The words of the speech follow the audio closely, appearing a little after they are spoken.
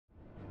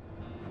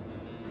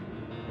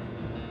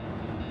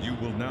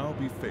will now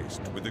be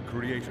faced with the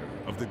creator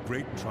of the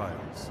great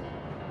trials.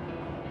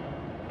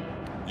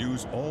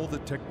 Use all the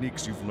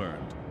techniques you've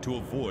learned to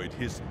avoid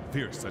his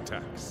fierce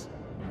attacks.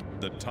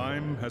 The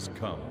time has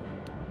come.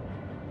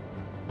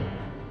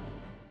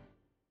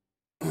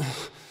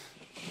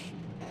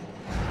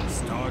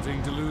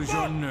 Starting to lose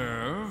your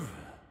nerve?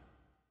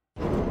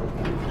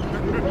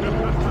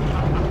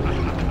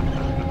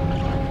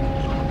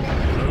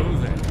 Hello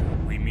there,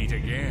 we meet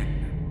again.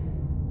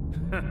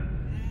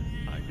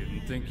 I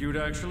didn't think you'd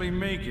actually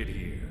make it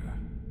here.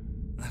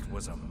 That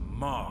was a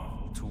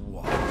marvel to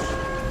watch.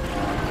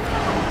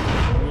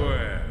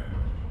 Well,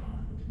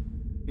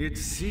 it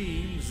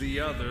seems the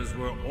others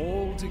were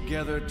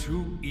altogether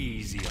too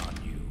easy on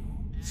you.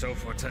 So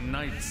for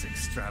tonight's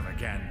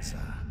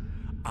extravaganza,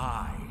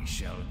 I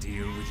shall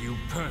deal with you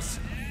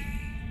personally.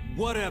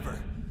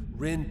 Whatever.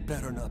 Rin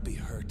better not be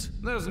hurt.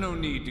 There's no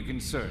need to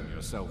concern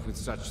yourself with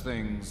such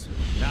things.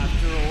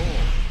 After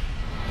all,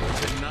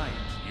 tonight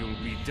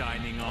you'll be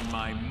dining on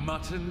my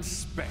mutton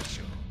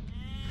special.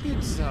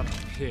 It's a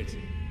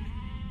pity,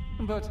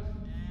 but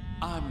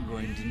I'm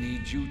going to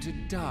need you to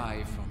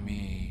die for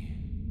me.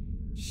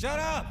 Shut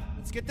up!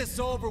 Let's get this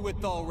over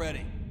with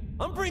already.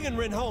 I'm bringing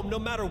Rin home no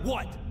matter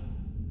what.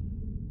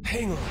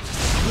 Hang on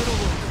just a little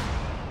longer.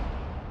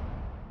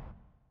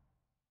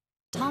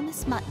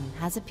 Thomas Mutton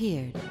has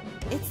appeared.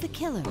 It's the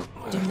killer.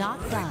 Do not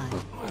die.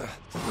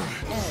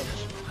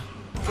 Edge.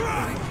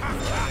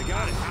 I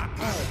got it.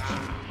 Edge.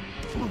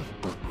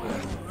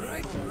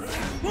 Edge.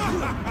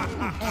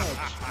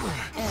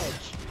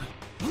 Edge.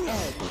 All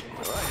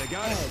right, I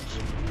got it.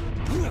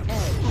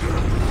 Edge.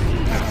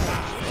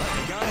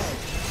 I got it.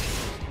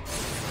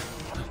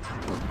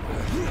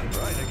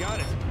 All right, I got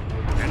it.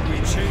 And we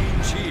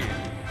change here.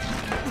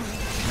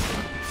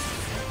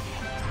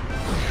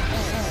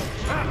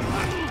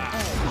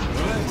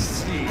 Let's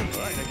see. All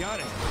right, I got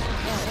it.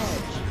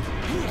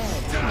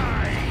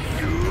 Die,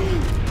 you!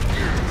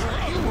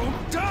 You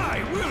won't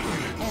die, will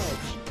you?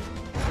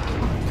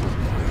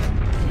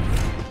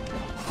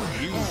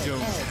 You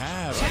don't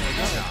have any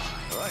time.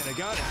 All right, I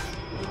got it.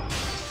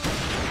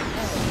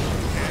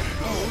 And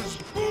goes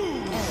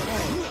boom!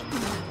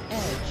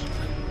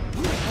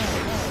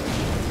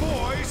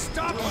 Boy,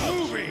 stop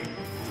moving!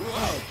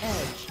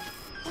 Edge.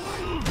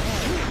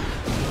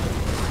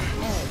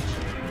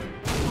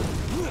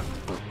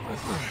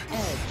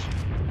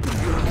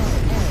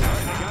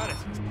 I got it.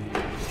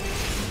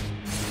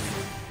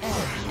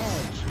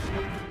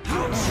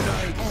 How should I...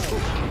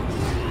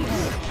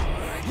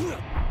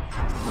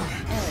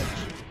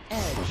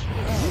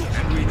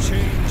 And we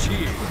change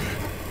here.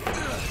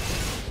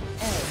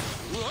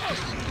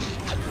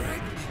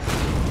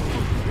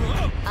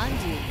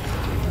 Undo.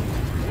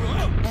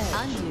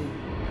 Undo.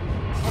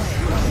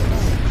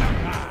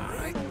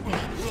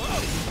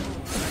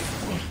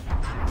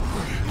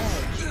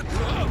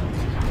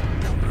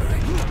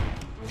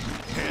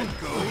 Head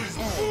goes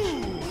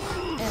boom!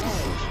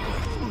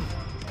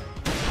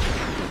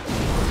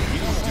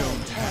 You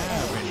don't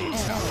have any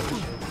time.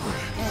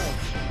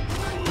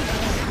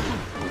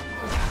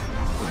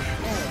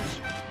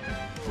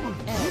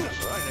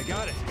 All right, I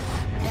got it.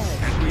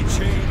 And we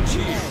change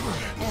here.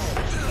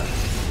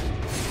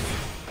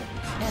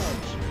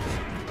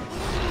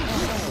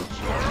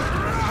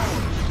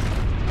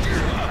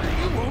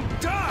 You won't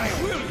die,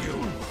 will you?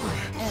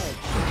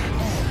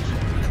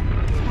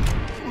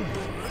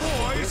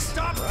 Boy,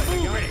 stop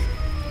moving!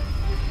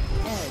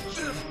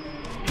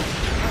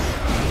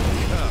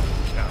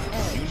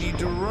 You need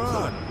to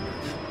run.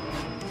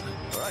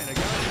 All right, I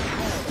got it.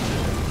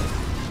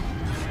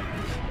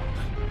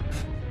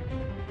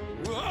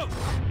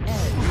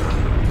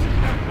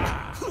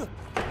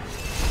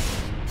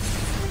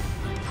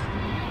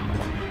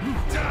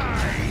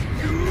 Die,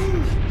 you!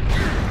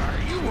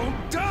 You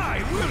won't die,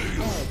 will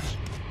you?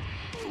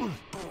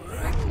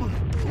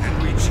 And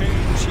we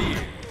change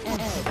here.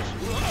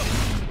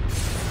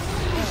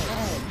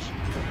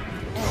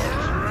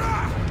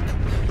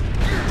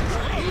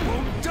 You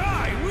won't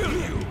die, will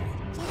you?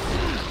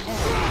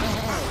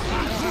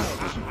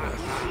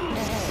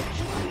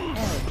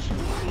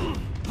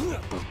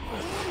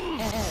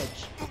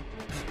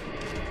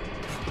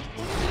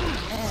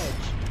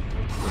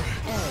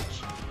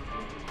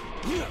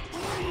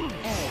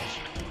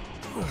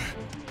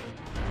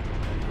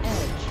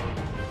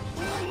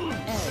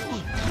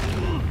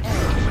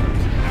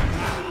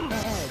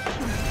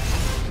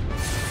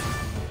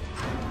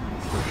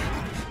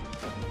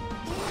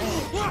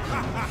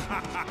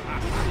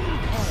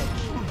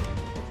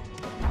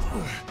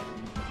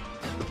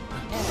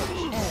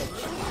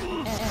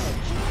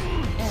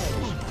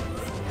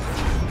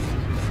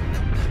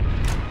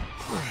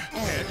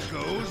 Head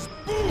goes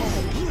boom!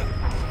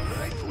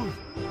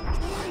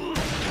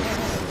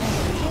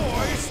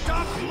 Boy,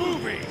 stop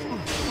moving!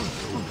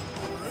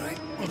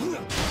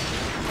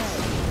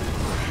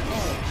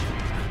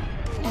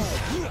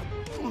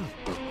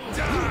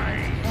 Die,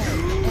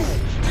 you!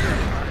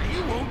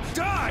 You won't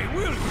die,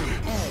 will you?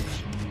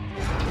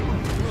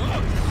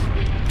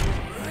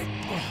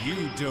 You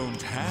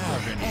don't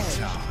have any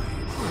time.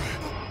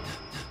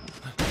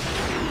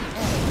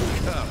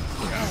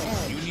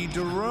 You need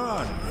to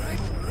run.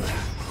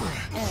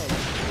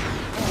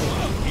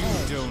 You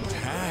don't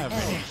have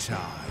any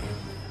time.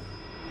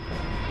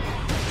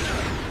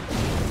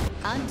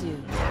 Undo.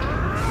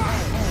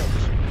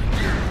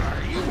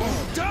 You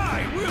won't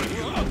die, will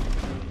you?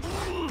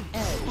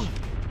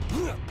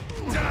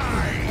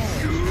 Die,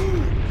 you!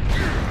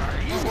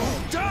 You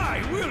won't die,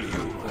 will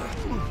you?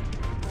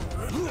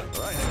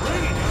 Right,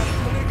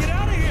 I'm gonna get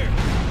out of here!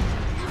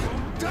 You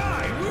won't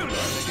die, will you?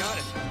 I got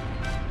it.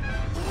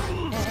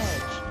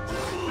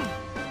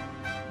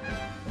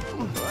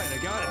 Right, I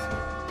got it.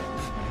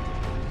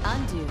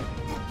 Undo.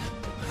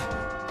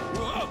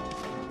 Whoa!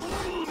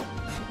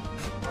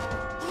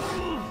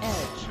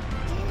 Edge.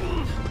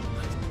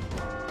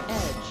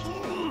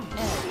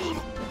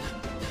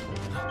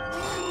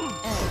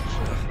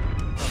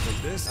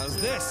 How's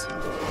this?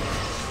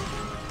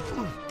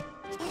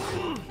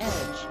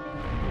 Edge.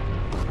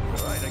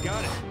 All right, I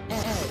got it.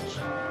 Edge.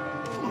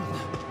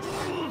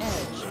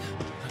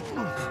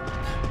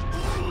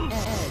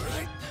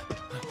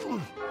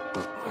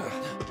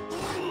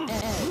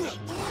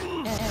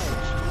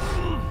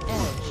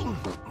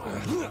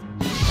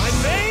 I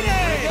made it!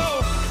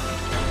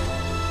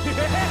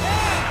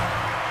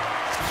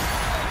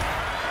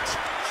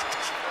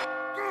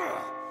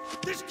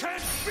 This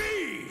can't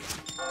be!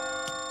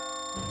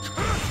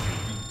 Curse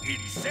you,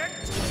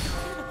 insect!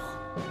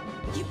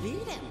 You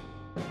beat him.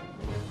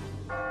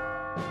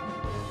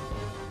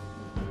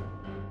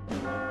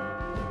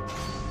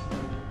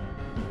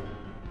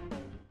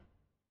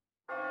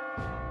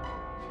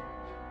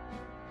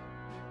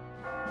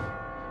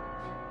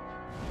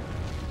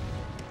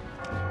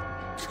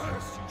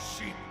 Curse you,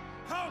 sheep!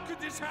 How could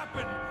this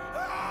happen?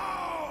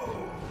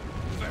 Oh!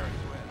 Very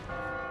well.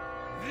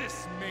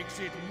 This makes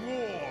it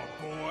war,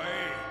 boy!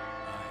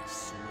 I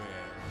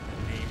swear in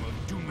the name of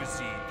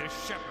Dumuzid, the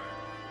shepherd,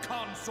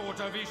 consort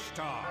of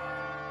Ishtar,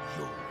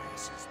 your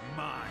race is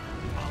mine,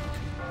 punk!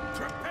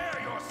 Prepare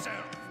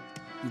yourself!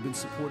 You've been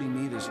supporting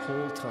me this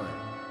whole time.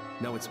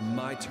 Now it's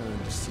my turn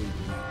to save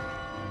you.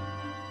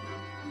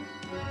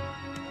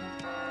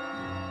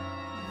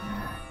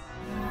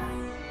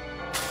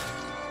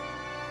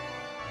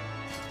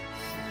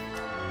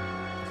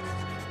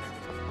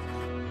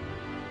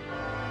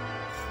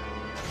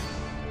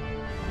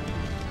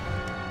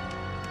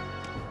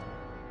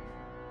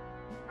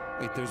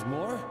 Wait, there's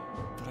more?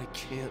 But I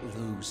can't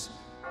lose.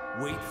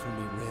 Wait for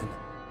me, Rin.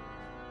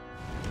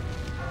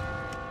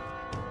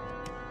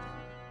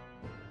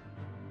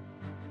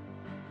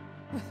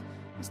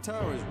 This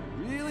tower is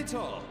really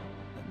tall.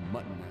 That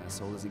Mutton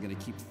asshole isn't gonna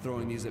keep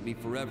throwing these at me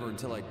forever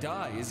until I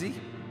die, is he?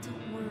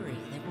 Don't worry,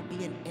 there will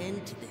be an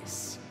end to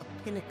this. A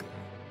pinnacle.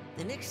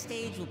 The next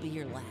stage will be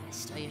your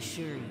last, I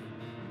assure you.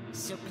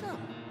 So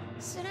come,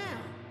 sit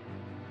down.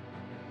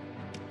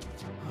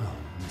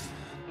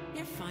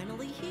 You're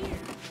finally here.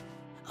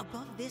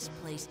 Above this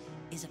place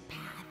is a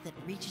path that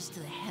reaches to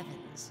the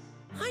heavens.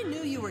 I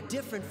knew you were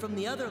different from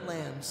the other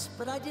lambs,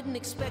 but I didn't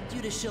expect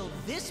you to show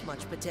this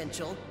much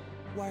potential.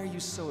 Why are you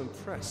so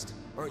impressed?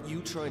 Aren't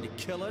you trying to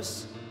kill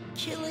us?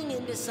 Killing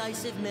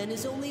indecisive men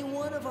is only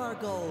one of our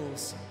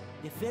goals.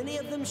 If any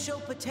of them show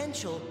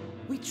potential,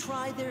 we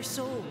try their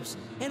souls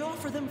and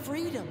offer them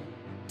freedom.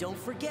 Don't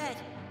forget,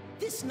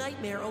 this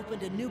nightmare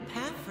opened a new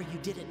path for you,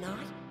 did it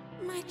not?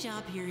 My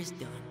job here is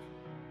done.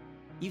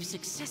 You've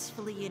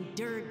successfully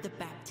endured the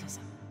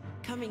baptism.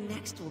 Coming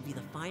next will be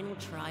the final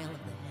trial of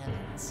the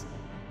heavens.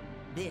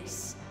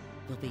 This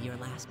will be your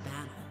last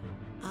battle.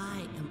 I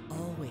am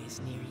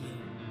always near you.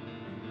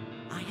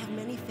 I have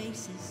many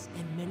faces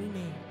and many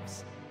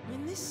names.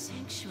 When this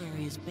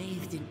sanctuary is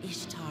bathed in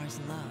Ishtar's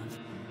love,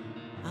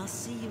 I'll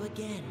see you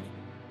again,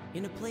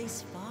 in a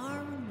place far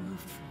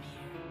removed from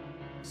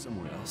here.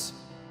 Somewhere else?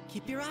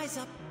 Keep your eyes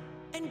up,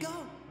 and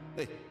go!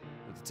 Hey,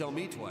 you have to tell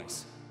me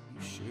twice.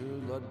 You sure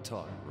love to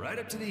talk, right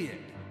up to the end.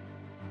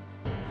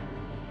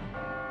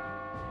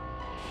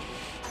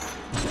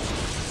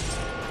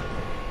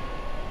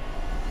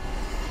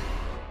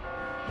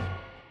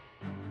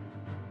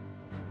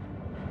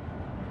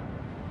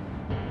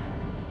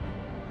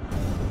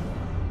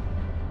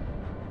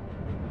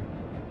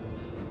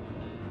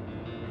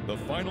 The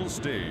final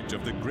stage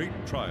of the great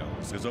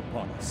trials is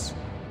upon us.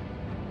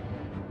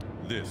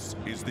 This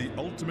is the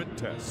ultimate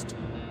test.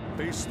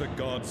 Face the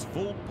god's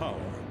full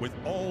power with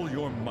all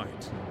your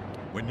might.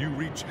 When you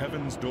reach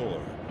heaven's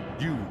door,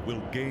 you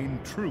will gain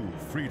true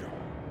freedom.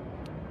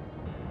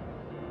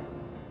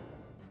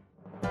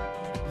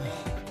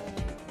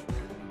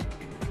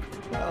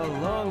 How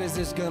long is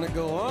this gonna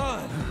go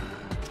on?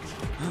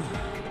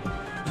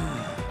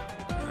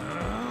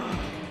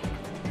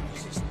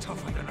 This is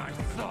tougher than I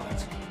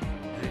thought.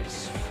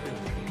 This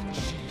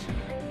filthy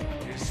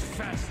cheater is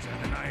faster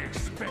than I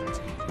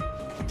expected.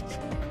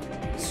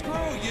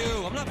 Screw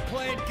you! I'm not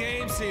playing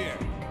games here.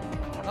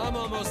 I'm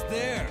almost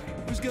there.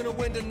 Who's gonna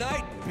win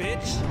tonight,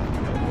 bitch?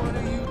 What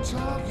are you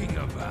talking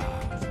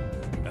about?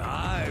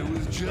 I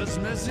was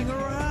just messing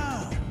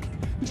around.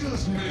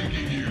 Just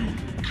making you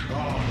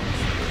confident.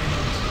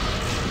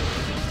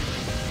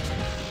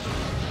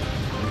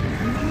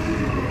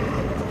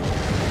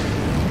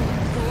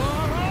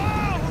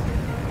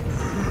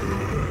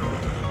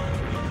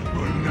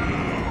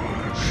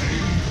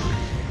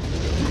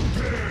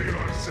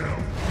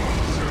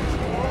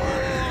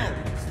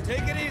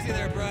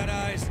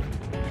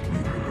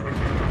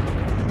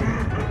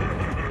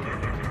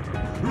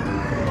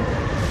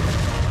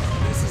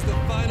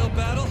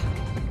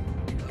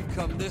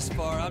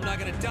 I'm not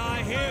gonna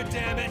die here,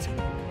 damn it!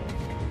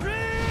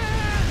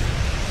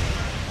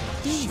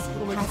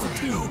 Dumuzid has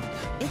appeared.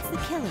 It's the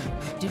killer.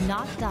 Do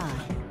not die.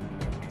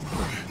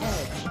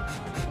 Edge.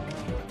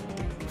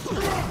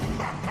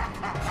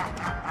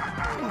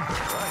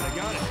 Alright, I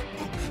got it.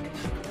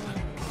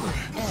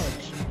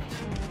 Edge. Edge.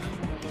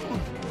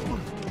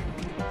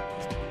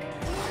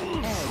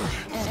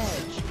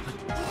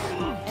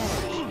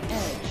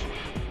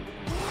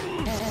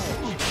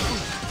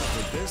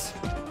 Like this?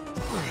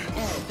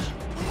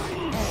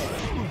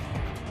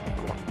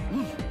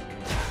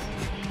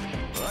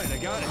 Alright, I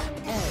got it.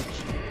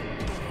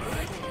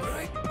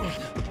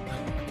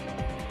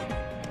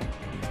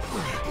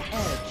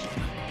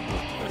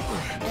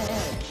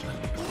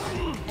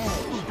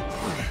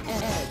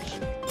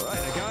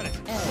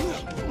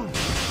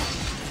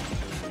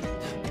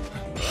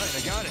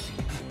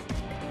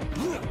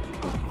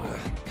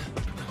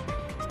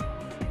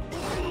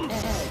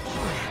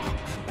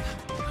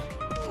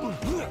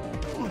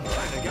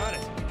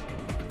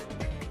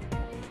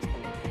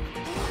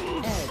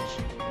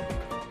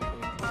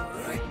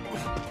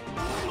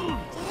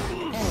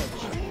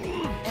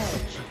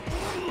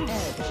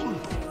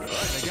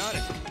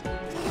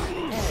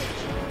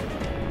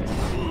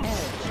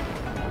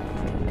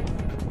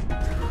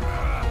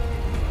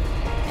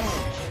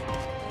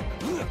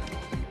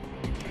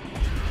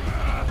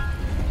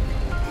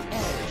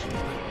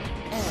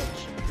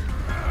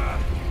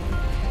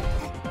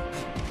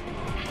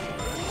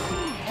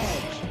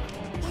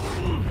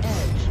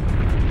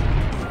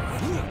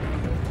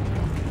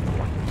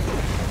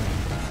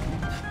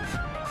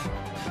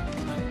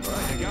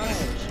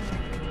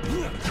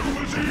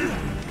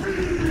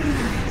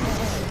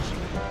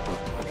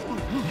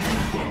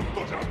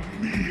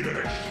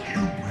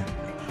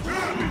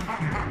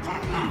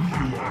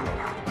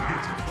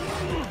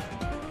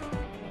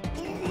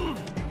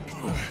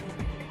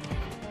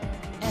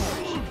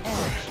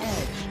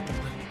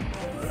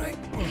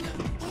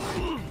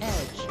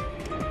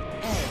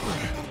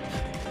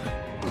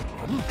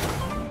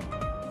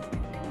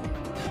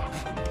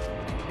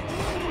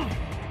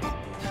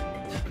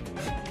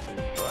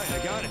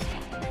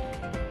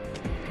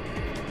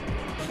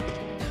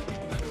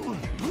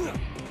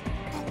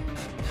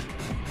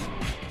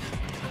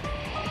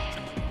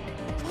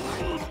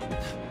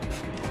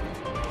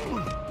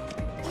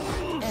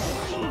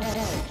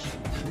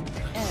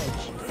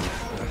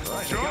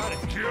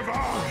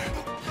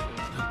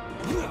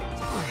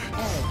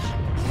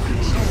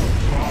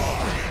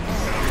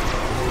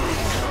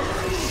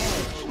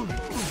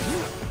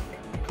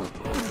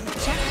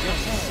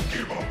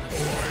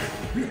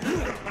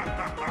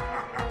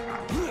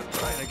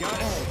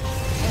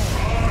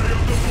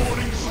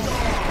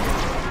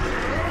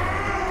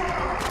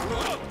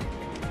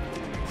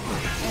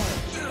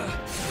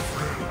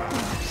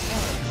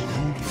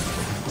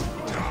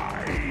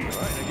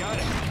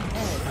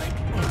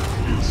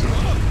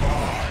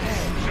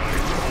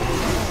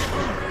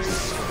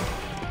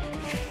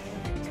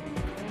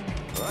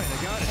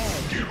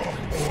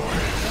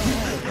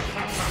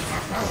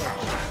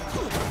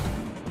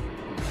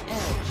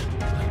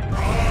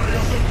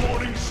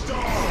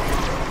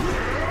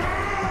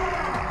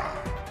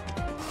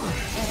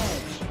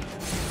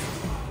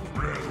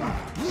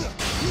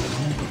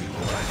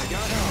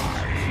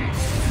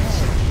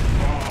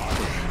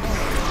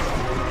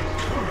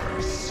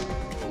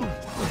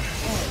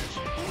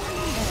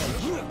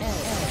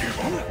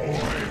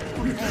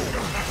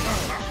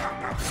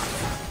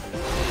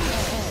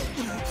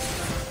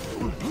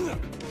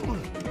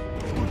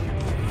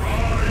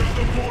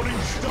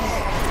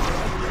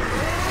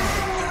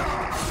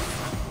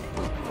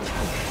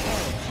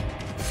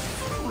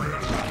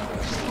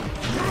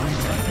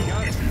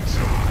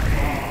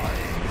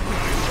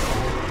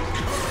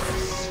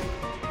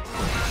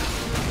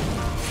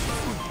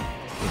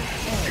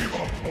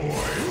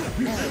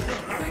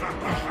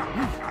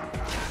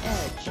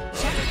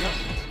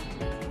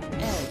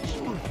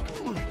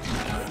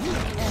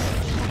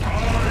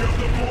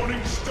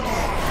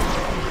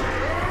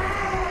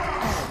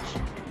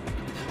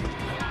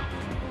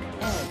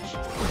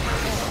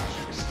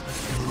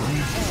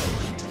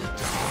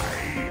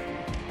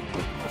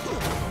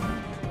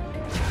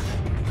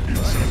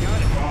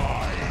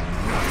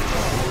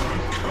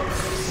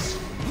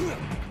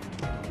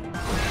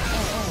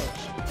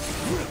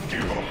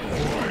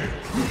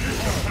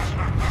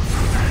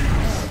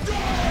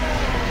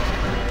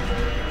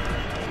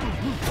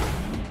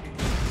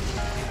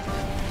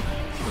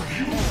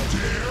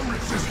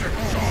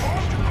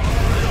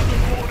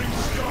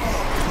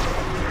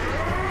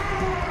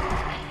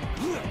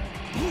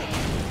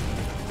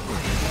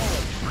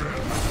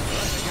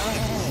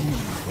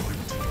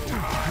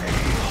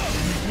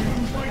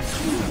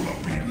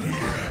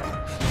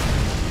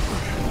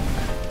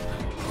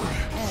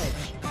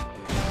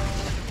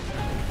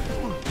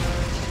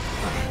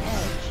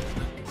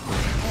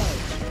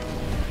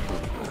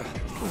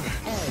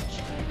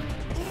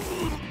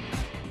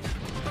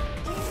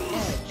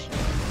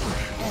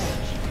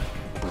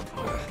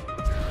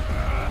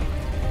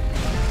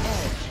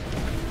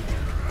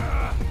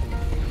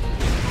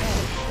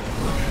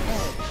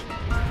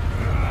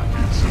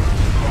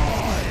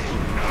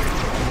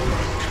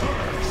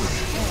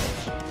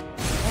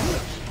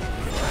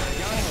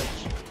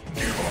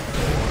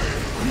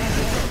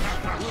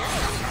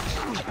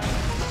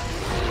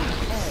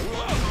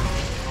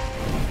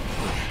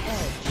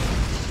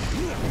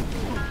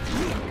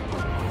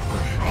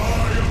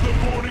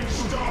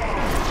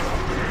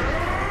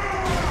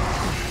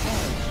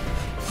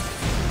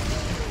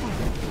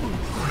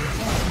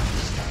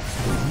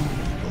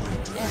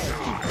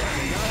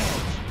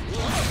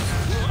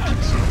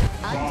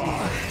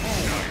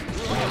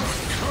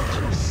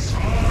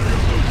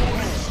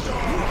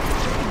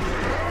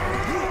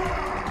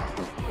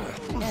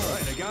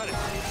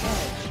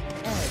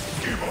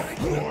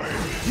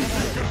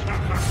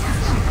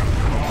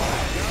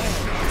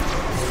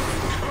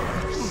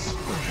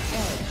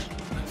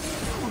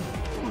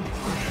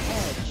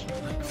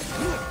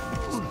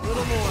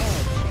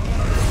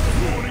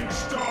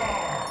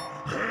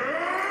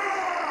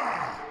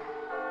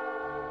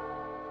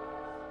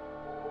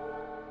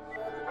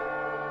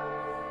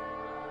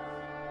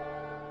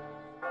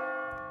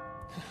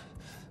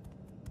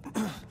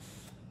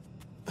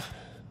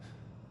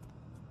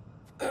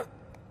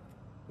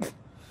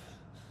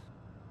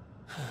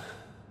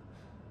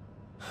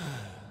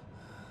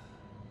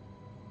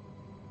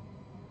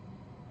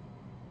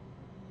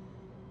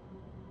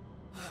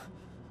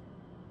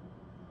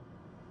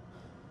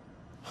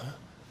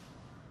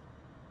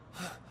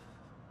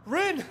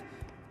 Rin!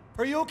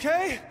 Are you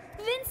okay?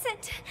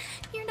 Vincent,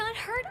 you're not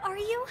hurt, are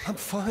you? I'm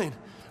fine.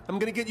 I'm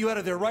gonna get you out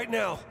of there right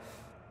now.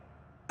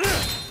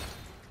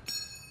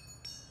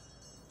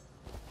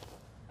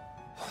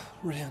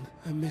 Rin,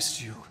 I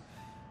missed you.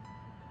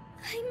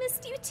 I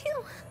missed you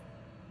too.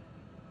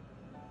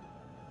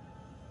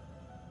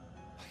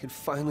 I can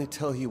finally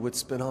tell you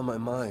what's been on my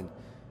mind.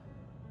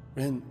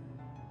 Rin,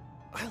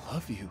 I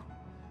love you.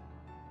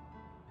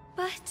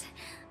 But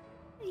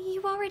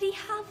you already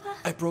have a...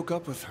 I broke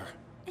up with her.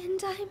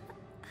 And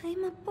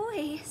I'm a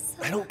boy,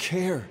 so... I don't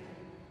care.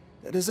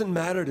 That doesn't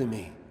matter to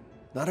me.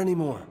 Not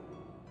anymore.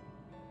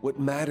 What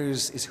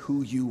matters is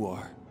who you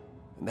are.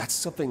 And that's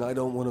something I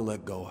don't want to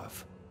let go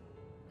of.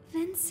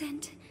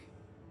 Vincent,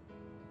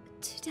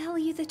 to tell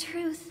you the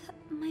truth,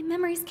 my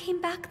memories came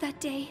back that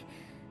day.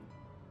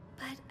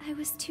 But I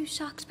was too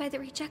shocked by the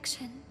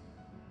rejection.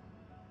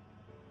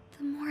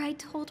 The more I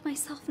told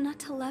myself not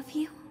to love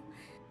you,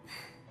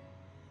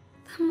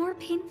 the more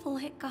painful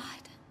it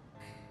got.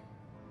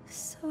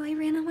 So I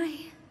ran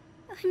away.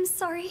 I'm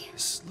sorry.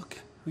 Just look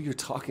who you're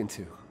talking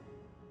to.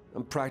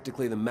 I'm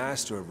practically the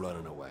master of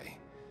running away.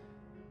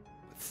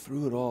 But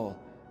through it all,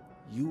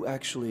 you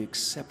actually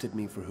accepted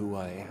me for who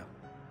I am.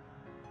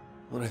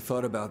 When I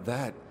thought about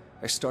that,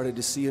 I started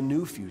to see a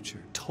new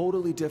future,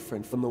 totally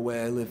different from the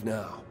way I live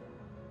now.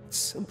 It's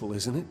simple,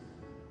 isn't it?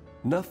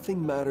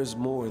 Nothing matters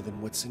more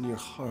than what's in your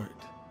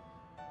heart.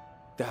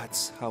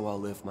 That's how I'll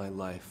live my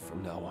life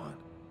from now on.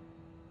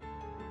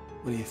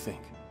 What do you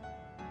think?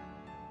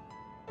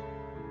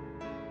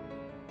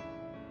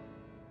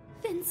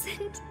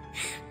 Vincent,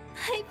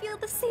 I feel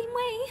the same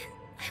way.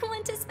 I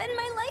want to spend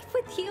my life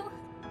with you.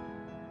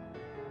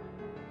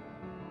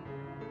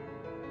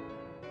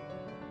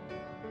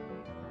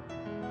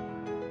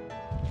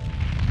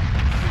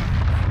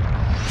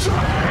 The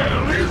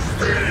hell is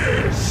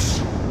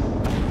this?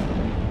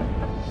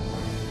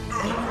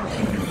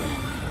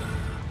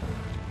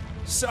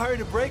 Sorry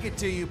to break it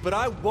to you, but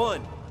I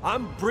won.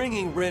 I'm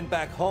bringing Rin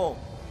back home.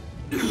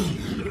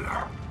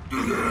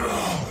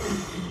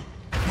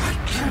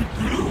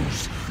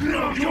 Lose.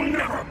 No, you'll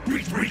never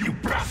beat me, you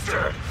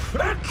bastard!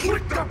 And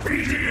click the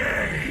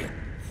PDA!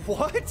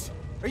 What?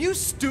 Are you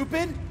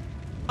stupid?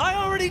 I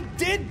already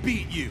did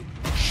beat you!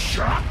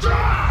 Shut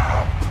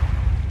up!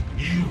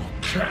 You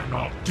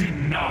cannot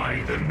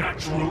deny the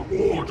natural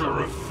order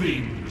of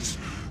things.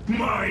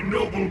 My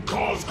noble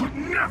cause could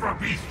never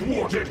be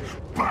thwarted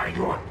by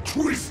your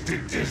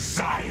twisted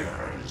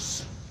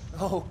desires.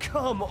 Oh,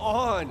 come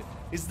on!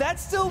 Is that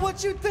still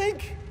what you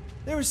think?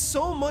 There is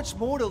so much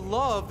more to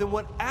love than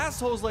what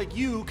assholes like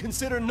you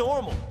consider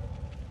normal.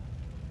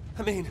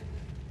 I mean,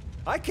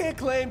 I can't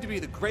claim to be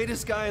the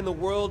greatest guy in the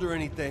world or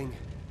anything,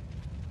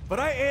 but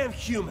I am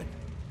human,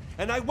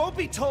 and I won't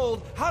be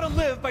told how to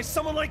live by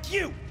someone like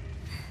you!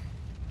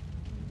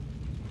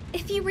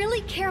 If you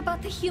really care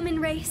about the human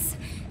race,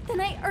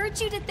 then I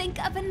urge you to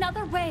think of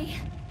another way.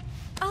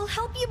 I'll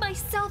help you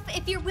myself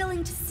if you're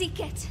willing to seek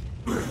it.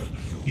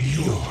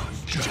 You're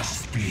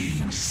just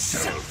being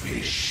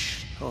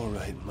selfish. All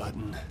right,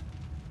 Mutton.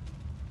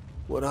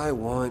 What I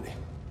want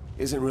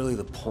isn't really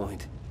the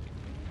point.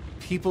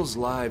 People's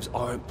lives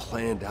aren't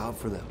planned out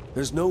for them.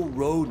 There's no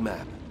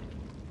roadmap.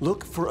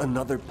 Look for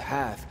another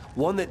path,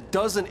 one that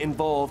doesn't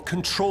involve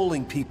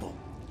controlling people.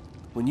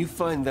 When you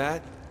find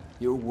that,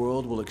 your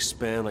world will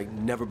expand like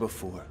never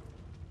before.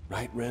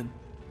 Right, Ren?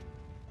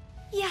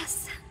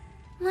 Yes.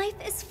 Life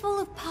is full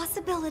of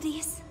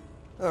possibilities.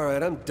 All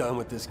right, I'm done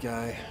with this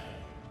guy.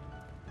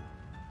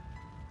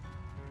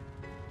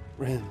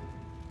 Ren,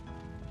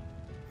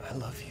 I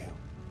love you.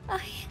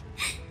 I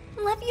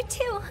love you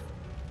too.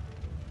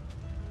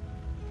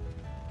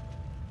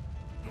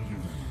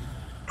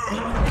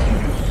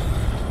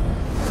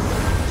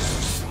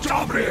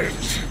 Stop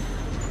it!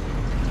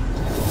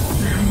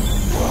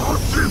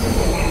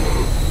 Impossible!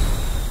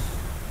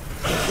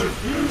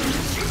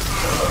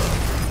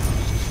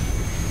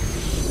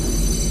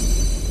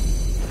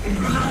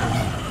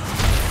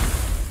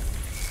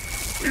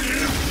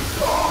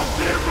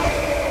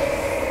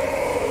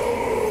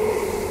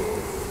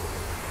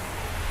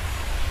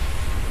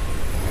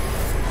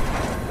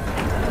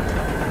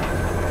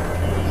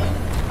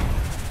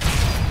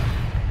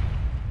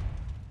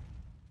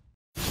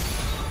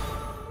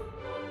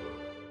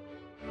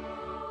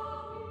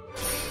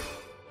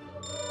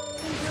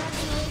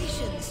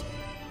 Congratulations!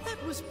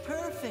 That was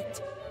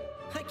perfect!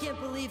 I can't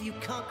believe you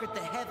conquered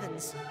the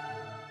heavens.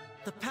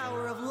 The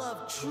power of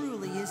love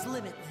truly is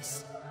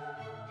limitless.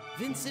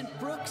 Vincent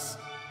Brooks,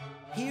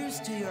 here's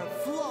to your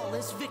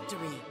flawless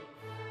victory.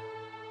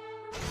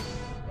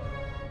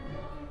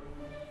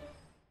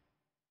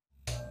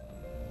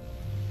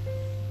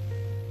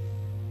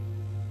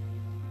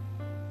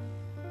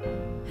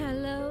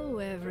 Hello,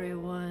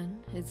 everyone.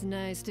 It's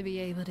nice to be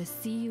able to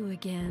see you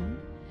again.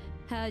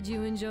 How'd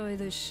you enjoy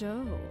the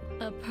show?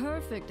 A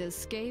perfect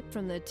escape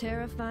from the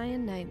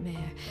terrifying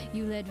nightmare.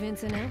 You led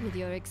Vincent out with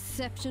your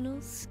exceptional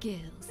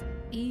skills.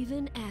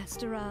 Even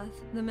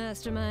Astaroth, the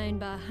mastermind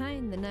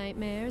behind the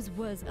nightmares,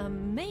 was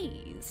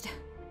amazed.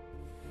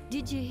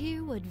 Did you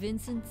hear what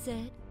Vincent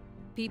said?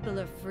 People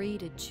are free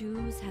to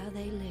choose how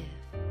they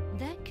live.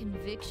 That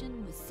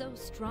conviction was so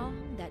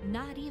strong that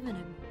not even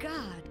a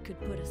god could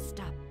put a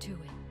stop to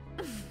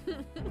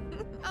it.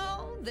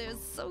 Oh, they're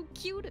so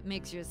cute it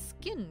makes your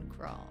skin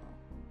crawl.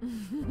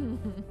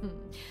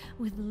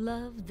 With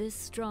love this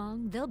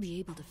strong, they'll be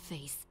able to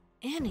face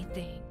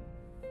anything.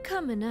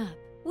 Coming up,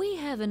 we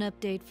have an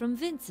update from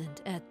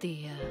Vincent at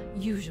the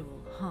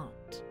usual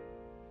haunt.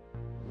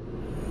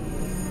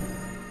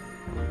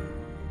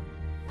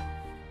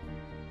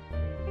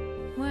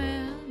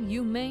 Well,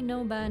 you may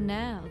know by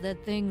now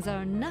that things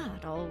are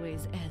not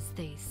always as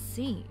they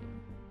seem.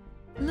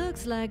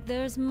 Looks like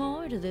there's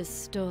more to this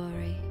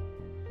story.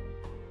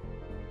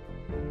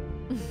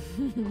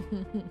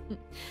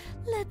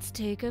 Let's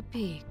take a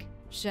peek,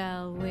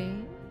 shall we?